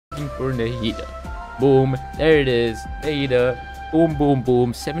for Nahida. Boom. There it is. Nahida. Boom, boom,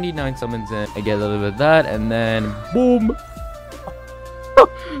 boom. 79 summons in. I get a little bit of that. And then boom.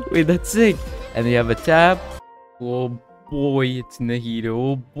 Wait, that's sick. And then you have a tap. Oh boy, it's Nahida.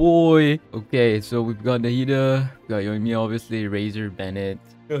 Oh boy. Okay, so we've got Nahida. We've got Yoimiya, obviously. Razor, Bennett.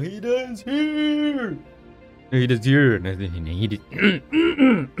 Nahida is here. Nahida's here. Nahida.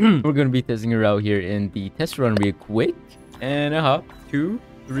 We're gonna be testing her out here in the test run real quick. And 2,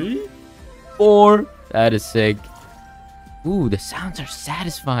 3, 4. That is sick. Ooh, the sounds are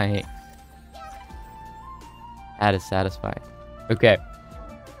satisfying. That is satisfying. Okay,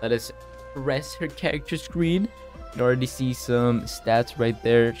 let us press her character screen. You can already see some stats right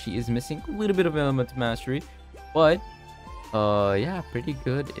there. She is missing a little bit of element mastery, but yeah, pretty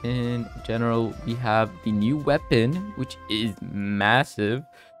good in general. We have the new weapon, which is massive.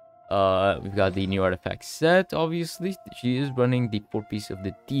 We've got the new artifact set. Obviously, she is running the 4-piece of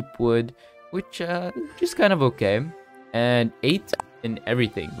the deep wood, which is kind of okay. And 8 in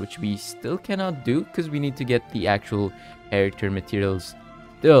everything, which we still cannot do because we need to get the actual character materials.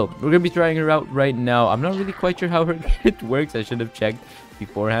 Still, we're gonna be trying her out right now. I'm not really quite sure how her kit works. I should have checked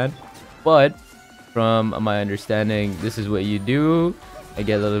beforehand, but from my understanding, this is what you do. I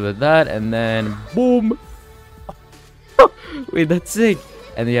get a little bit of that, and then boom. Wait, that's sick.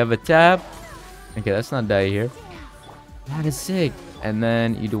 And then you have a tap. Okay, let's not die here. That is sick. And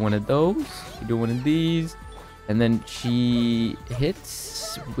then you do one of those. You do one of these. And then she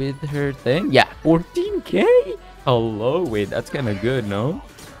hits with her thing. Yeah, 14k. Hello. Wait, that's kind of good, no?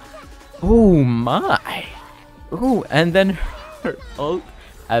 Oh my. Oh, and then her ult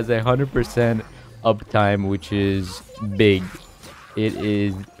has 100% uptime, which is big. It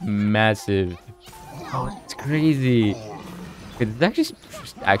is massive. Oh, it's crazy. It's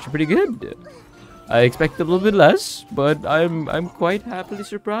actually pretty good. I expected a little bit less, but I'm quite happily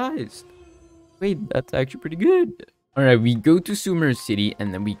surprised. Wait, that's actually pretty good. Alright, we go to Sumer City,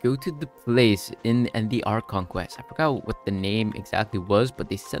 and then we go to the place in the Archon quest. I forgot what the name exactly was, but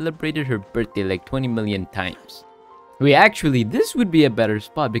they celebrated her birthday like 20 million times. Wait, actually, this would be a better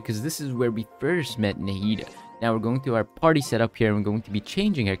spot because this is where we first met Nahida. Now we're going to our party setup here, and we're going to be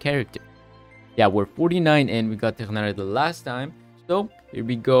changing her character. Yeah, we're 49 in. We got Tartaglia the last time. So, here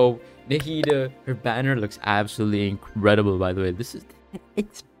we go. Nahida, her banner looks absolutely incredible, by the way. This is...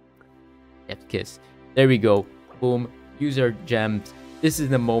 It's... Death kiss. There we go. Boom. Use our gems. This is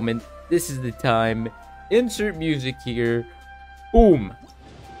the moment. This is the time. Insert music here. Boom.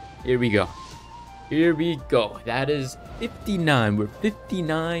 Here we go. Here we go. That is 59. We're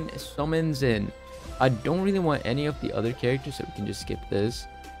 59 summons in. I don't really want any of the other characters, so we can just skip this.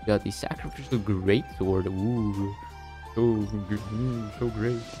 We got the sacrificial greatsword. Ooh. So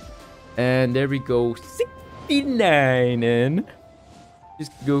great. And there we go. 69 in.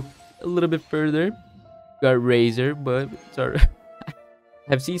 Just go a little bit further. Got Razor, but sorry. I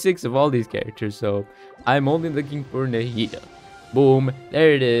have C6 of all these characters, so I'm only looking for Nahida. Boom.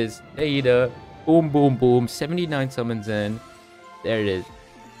 There it is. Nahida. Boom, boom, boom. 79 summons in. There it is.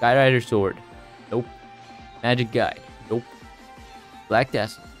 Sky Rider Sword. Nope. Magic Guide. Nope. Black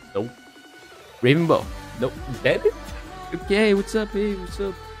Tassel. Nope. Raven Bow. Nope. Bennett? Okay, what's up? Hey, what's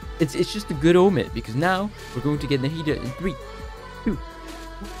up? It's just a good omen because now we're going to get Nahida in 3, 2,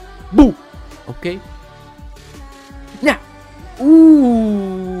 boom. Okay. Now.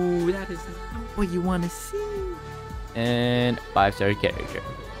 Ooh, that is not what you want to see. And 5-star character.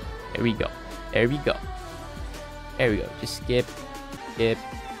 There we go. There we go. There we go. Just skip. Skip.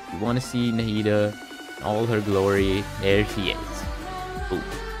 You want to see Nahida in all her glory. There she is. Ooh,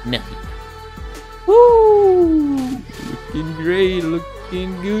 Nahida. Woo! Looking great.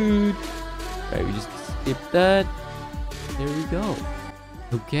 Looking good. Alright, we just skip that. There we go.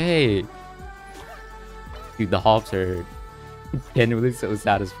 Okay. Dude, the hops are genuinely so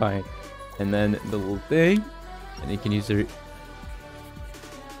satisfying. And then the little thing. And you can use her.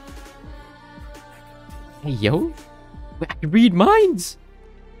 Hey, yo. Wait, I can read minds.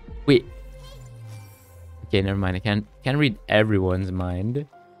 Wait. Okay, never mind. I can't read everyone's mind.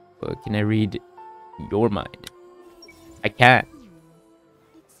 But can I read your mind? I can't.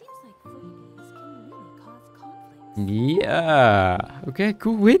 Yeah. Okay,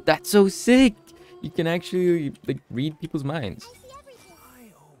 cool. Wait, that's so sick. You can actually like read people's minds.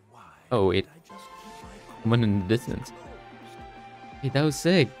 Oh wait. Someone in the distance. Hey, that was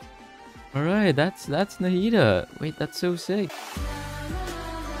sick. Alright, that's Nahida. Wait, that's so sick.